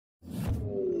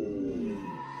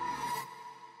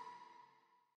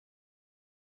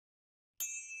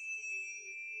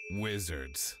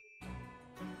Wizards.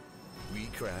 We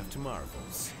craft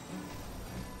marvels.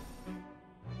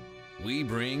 We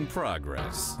bring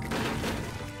progress.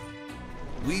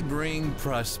 We bring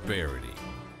prosperity.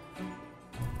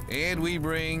 And we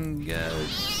bring,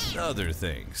 other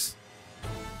things.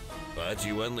 But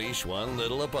you unleash one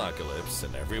little apocalypse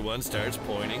and everyone starts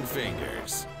pointing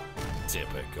fingers.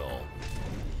 Typical.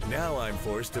 Now I'm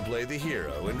forced to play the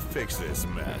hero and fix this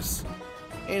mess.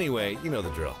 Anyway, you know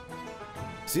the drill.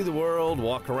 See the world,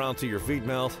 walk around till your feet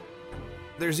melt.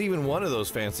 There's even one of those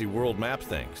fancy world map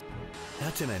things.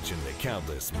 Not to mention the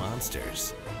countless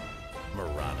monsters.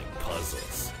 Moronic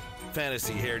puzzles.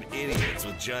 Fantasy-haired idiots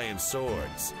with giant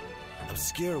swords.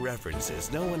 Obscure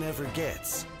references no one ever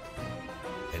gets.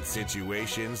 And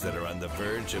situations that are on the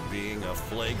verge of being a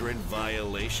flagrant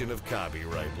violation of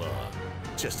copyright law.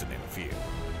 Just to name a few.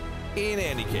 In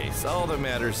any case, all that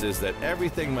matters is that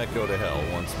everything might go to hell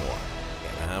once more.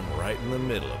 And I'm right in the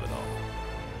middle of it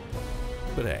all.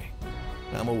 But hey,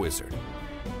 I'm a wizard.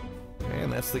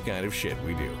 And that's the kind of shit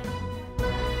we do.